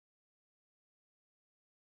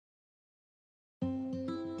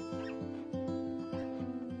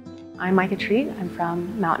I'm Myca. I'm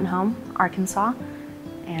from Mountain Home, Arkansas,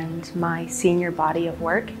 and my senior body of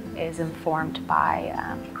work is informed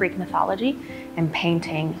by Greek mythology and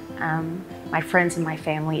painting my friends and my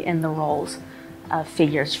family in the roles of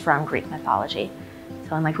figures from Greek mythology.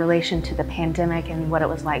 So in relation to the pandemic and what it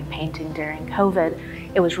was like painting during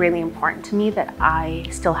COVID, it was really important to me that I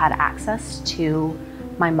still had access to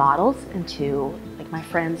my models and to my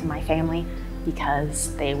friends and my family,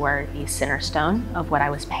 because they were the center stone of what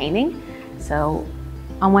I was painting. So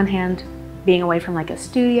on one hand, being away from a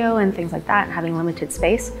studio and things like that and having limited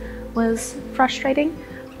space was frustrating,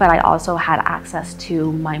 but I also had access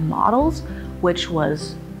to my models, which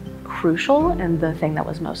was crucial and the thing that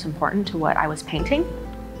was most important to what I was painting.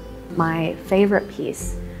 My favorite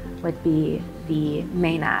piece would be the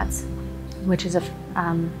Maenads, which is a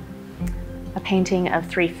painting of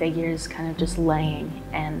three figures kind of just laying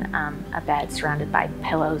in a bed surrounded by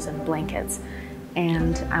pillows and blankets.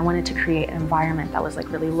 And I wanted to create an environment that was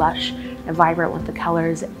really lush and vibrant with the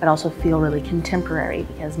colors, but also feel really contemporary,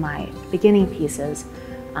 because my beginning pieces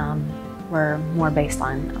were more based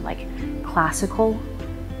on classical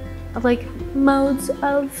modes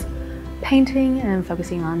of painting and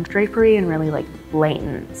focusing on drapery and really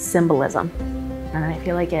blatant symbolism. And I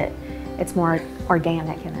feel like it's more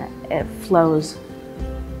organic and it flows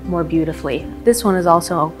more beautifully. This one is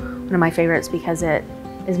also one of my favorites because it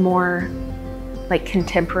is more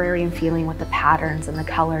contemporary in feeling with the patterns and the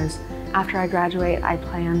colors. After I graduate, I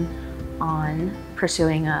plan on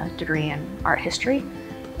pursuing a degree in art history.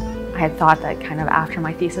 I had thought that kind of after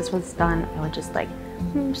my thesis was done, I would just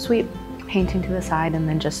sweep painting to the side and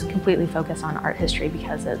then just completely focus on art history,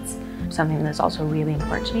 because it's something that's also really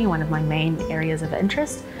important to me, one of my main areas of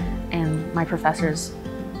interest. And my professors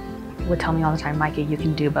would tell me all the time, Myca, you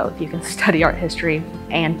can do both. You can study art history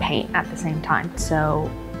and paint at the same time. So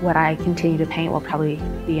what I continue to paint will probably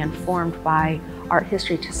be informed by art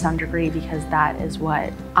history to some degree, because that is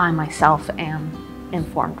what I myself am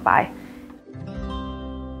informed by.